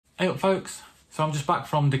Hey up folks, so I'm just back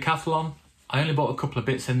from Decathlon. I only bought a couple of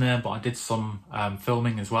bits in there, but I did some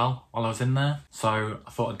filming as well while I was in there. So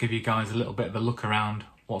I thought I'd give you guys a little bit of a look around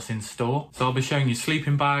what's in store. So I'll be showing you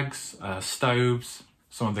sleeping bags, stoves,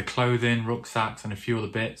 some of the clothing, rucksacks and a few other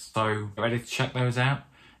bits. So ready to check those out?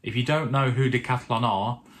 If you don't know who Decathlon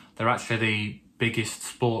are, they're actually the biggest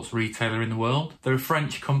sports retailer in the world. They're a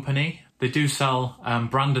French company. They do sell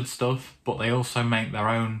branded stuff, but they also make their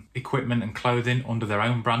own equipment and clothing under their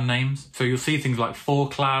own brand names. So you'll see things like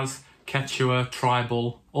Forclaz, Quechua,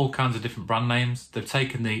 Tribal, all kinds of different brand names. They've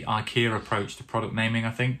taken the IKEA approach to product naming,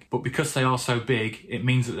 I think. But because they are so big, it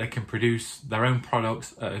means that they can produce their own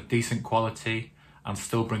products at a decent quality and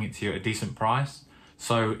still bring it to you at a decent price.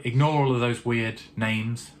 So ignore all of those weird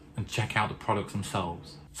names and check out the products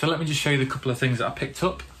themselves. So let me just show you the couple of things that I picked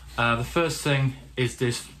up. The first thing is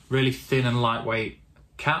this really thin and lightweight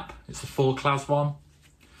cap. It's a Forclaz one,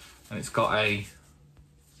 and it's got a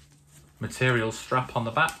material strap on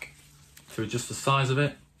the back to adjust the size of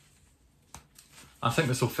it. I think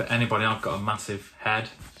this will fit anybody. I've got a massive head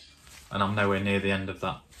and I'm nowhere near the end of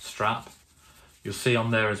that strap. You'll see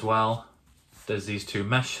on there as well, there's these two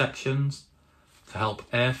mesh sections to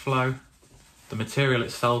help airflow. The material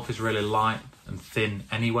itself is really light and thin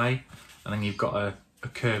anyway, and then you've got a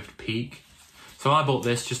curved peak. So I bought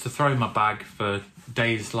this just to throw in my bag for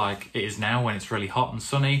days like it is now when it's really hot and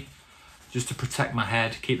sunny, just to protect my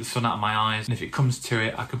head, keep the sun out of my eyes. And if it comes to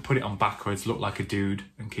it, I can put it on backwards, look like a dude,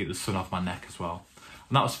 and keep the sun off my neck as well.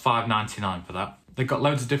 And that was $5.99 for that. They've got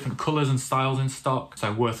loads of different colours and styles in stock,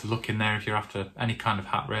 so worth a look in there if you're after any kind of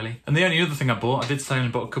hat really. And the only other thing I bought, I did say I only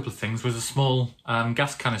bought a couple of things, was a small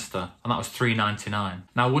gas canister, and that was $3.99.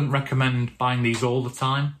 Now I wouldn't recommend buying these all the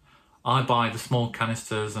time. I buy the small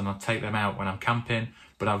canisters and I take them out when I'm camping,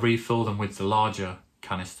 but I refill them with the larger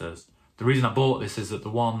canisters. The reason I bought this is that the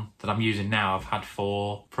one that I'm using now I've had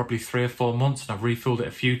for probably 3 or 4 months, and I've refilled it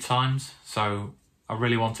a few times, so I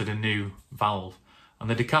really wanted a new valve. And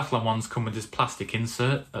the Decathlon ones come with this plastic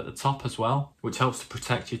insert at the top as well, which helps to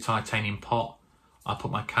protect your titanium pot. I put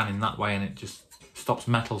my can in that way and it just stops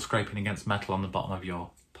metal scraping against metal on the bottom of your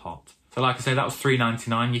pot. So like I say, that was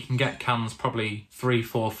 $3.99. You can get cans probably 3,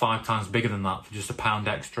 4, 5 times bigger than that for just £1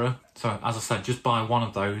 extra. So as I said, just buy one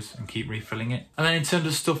of those and keep refilling it. And then in terms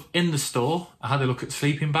of stuff in the store, I had a look at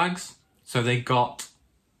sleeping bags. So they got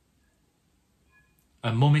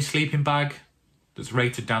a mummy sleeping bag that's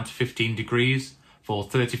rated down to 15 degrees for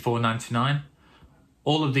 $34.99.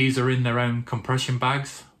 All of these are in their own compression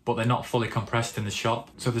bags, but they're not fully compressed in the shop.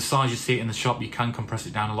 So the size you see it in the shop, you can compress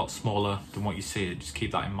it down a lot smaller than what you see it. Just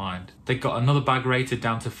keep that in mind. They got another bag rated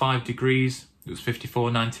down to 5 degrees. It was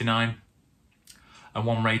 $54.99. And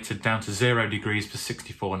one rated down to 0 degrees for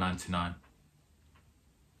 $64.99.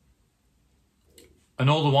 And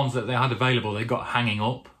all the ones that they had available, they got hanging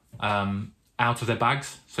up out of their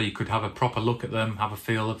bags. So you could have a proper look at them, have a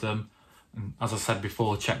feel of them. And as I said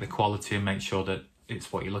before, check the quality and make sure that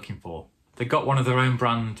it's what you're looking for. They got one of their own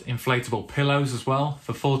brand inflatable pillows as well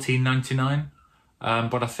for $14.99.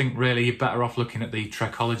 But I think really you're better off looking at the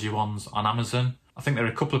Trekology ones on Amazon. I think they're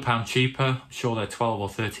a couple of pounds cheaper. I'm sure they're $12 or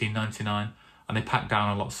 $13.99. And they pack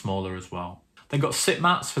down a lot smaller as well. They got sit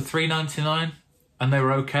mats for $3.99 and they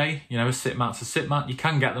were okay. You know, a sit mat's a sit mat. You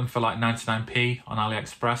can get them for like 99p on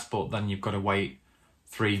AliExpress, but then you've got to wait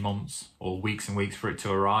 3 months or weeks and weeks for it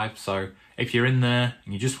to arrive. So if you're in there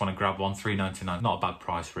and you just want to grab one, $3.99, not a bad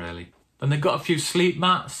price really. Then they've got a few sleep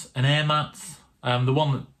mats and air mats. The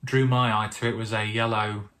one that drew my eye to it was a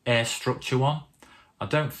yellow air structure one. I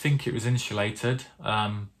don't think it was insulated,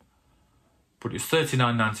 but it was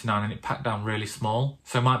 $39.99 and it packed down really small.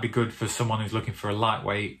 So it might be good for someone who's looking for a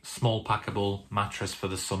lightweight, small packable mattress for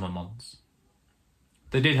the summer months.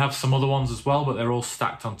 They did have some other ones as well, but they're all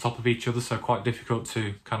stacked on top of each other, so quite difficult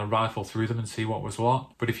to kind of rifle through them and see what was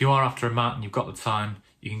what. But if you are after a mat and you've got the time,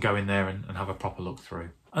 you can go in there and have a proper look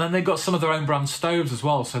through. And then they've got some of their own brand stoves as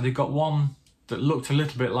well. So they've got one that looked a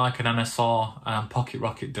little bit like an MSR Pocket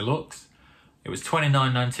Rocket Deluxe. It was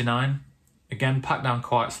 $29.99. Again, packed down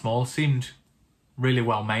quite small, seemed really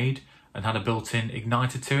well made and had a built-in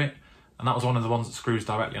igniter to it. And that was one of the ones that screws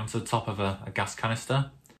directly onto the top of a gas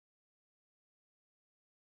canister.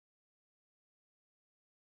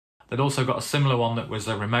 They'd also got a similar one that was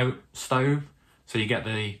a remote stove. So you get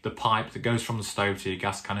the pipe that goes from the stove to your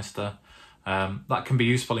gas canister. That can be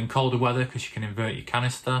useful in colder weather because you can invert your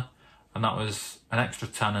canister. And that was an extra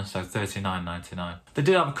tenner, so $39.99. They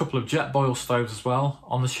did have a couple of jet boil stoves as well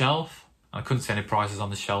on the shelf. I couldn't see any prices on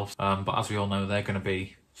the shelf, but as we all know, they're going to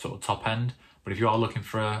be sort of top end. But if you are looking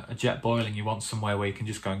for a jet boil and you want somewhere where you can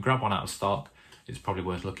just go and grab one out of stock, it's probably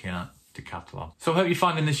worth looking at Decathlon. So I hope you're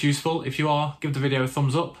finding this useful. If you are, give the video a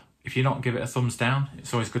thumbs up. If you're not, give it a thumbs down.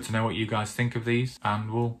 It's always good to know what you guys think of these,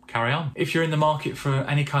 and we'll carry on. If you're in the market for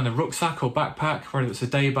any kind of rucksack or backpack, whether it's a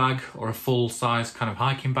day bag or a full size kind of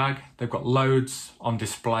hiking bag, they've got loads on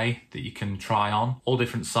display that you can try on, all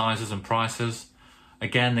different sizes and prices.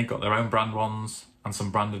 Again, they've got their own brand ones and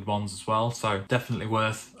some branded ones as well, so definitely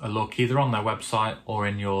worth a look either on their website or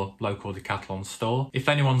in your local Decathlon store. If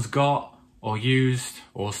anyone's got or used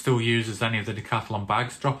or still uses any of the Decathlon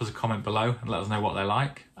bags, drop us a comment below and let us know what they're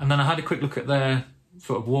like. And then I had a quick look at their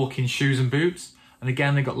sort of walking shoes and boots, and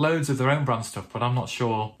again they've got loads of their own brand stuff, but I'm not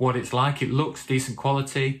sure what it's like. It looks decent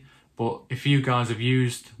quality, but if you guys have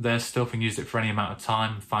used their stuff and used it for any amount of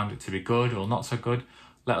time and found it to be good or not so good,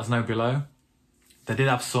 let us know below. They did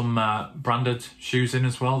have some branded shoes in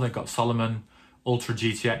as well. They've got Solomon Ultra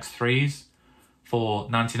GTX 3s for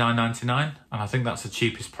 $99.99, and I think that's the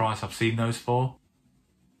cheapest price I've seen those for.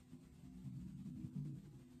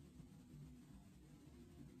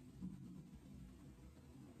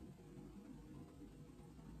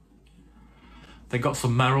 They got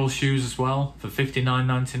some Merrell shoes as well for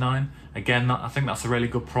 $59.99. Again, I think that's a really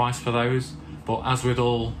good price for those. But as with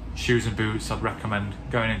all shoes and boots, I'd recommend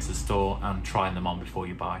going into the store and trying them on before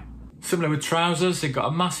you buy. Similar with trousers, they've got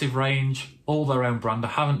a massive range, all their own brand. I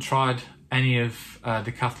haven't tried any of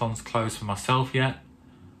Decathlon's clothes for myself yet.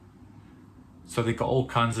 So they've got all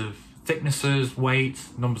kinds of thicknesses, weight,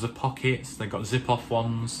 numbers of pockets. They've got zip-off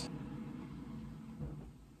ones.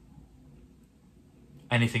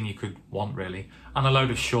 Anything you could want really. And a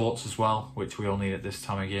load of shorts as well, which we all need at this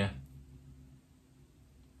time of year.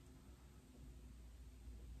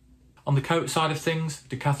 On the coat side of things,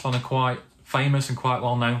 Decathlon are quite famous and quite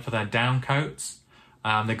well known for their down coats.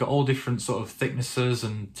 They've got all different sort of thicknesses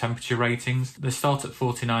and temperature ratings. They start at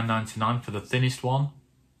 $49.99 for the thinnest one.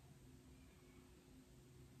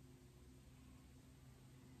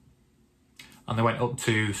 And they went up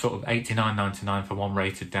to sort of $89.99 for one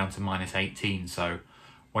rated down to -18. So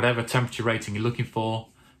whatever temperature rating you're looking for,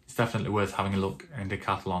 it's definitely worth having a look in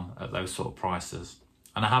Decathlon at those sort of prices.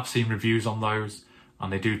 And I have seen reviews on those,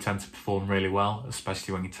 and they do tend to perform really well,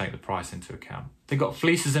 especially when you take the price into account. They've got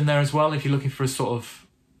fleeces in there as well if you're looking for a sort of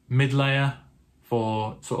mid-layer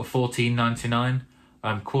for sort of $14.99.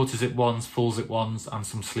 Quarter zip ones, full zip ones, and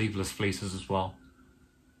some sleeveless fleeces as well.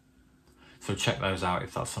 So check those out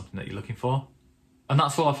if that's something that you're looking for. And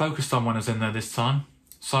that's all I focused on when I was in there this time.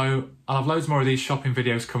 So I'll have loads more of these shopping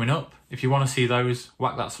videos coming up. If you want to see those,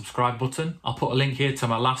 whack that subscribe button. I'll put a link here to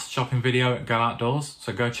my last shopping video at Go Outdoors,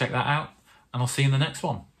 so go check that out. And I'll see you in the next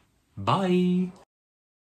one. Bye.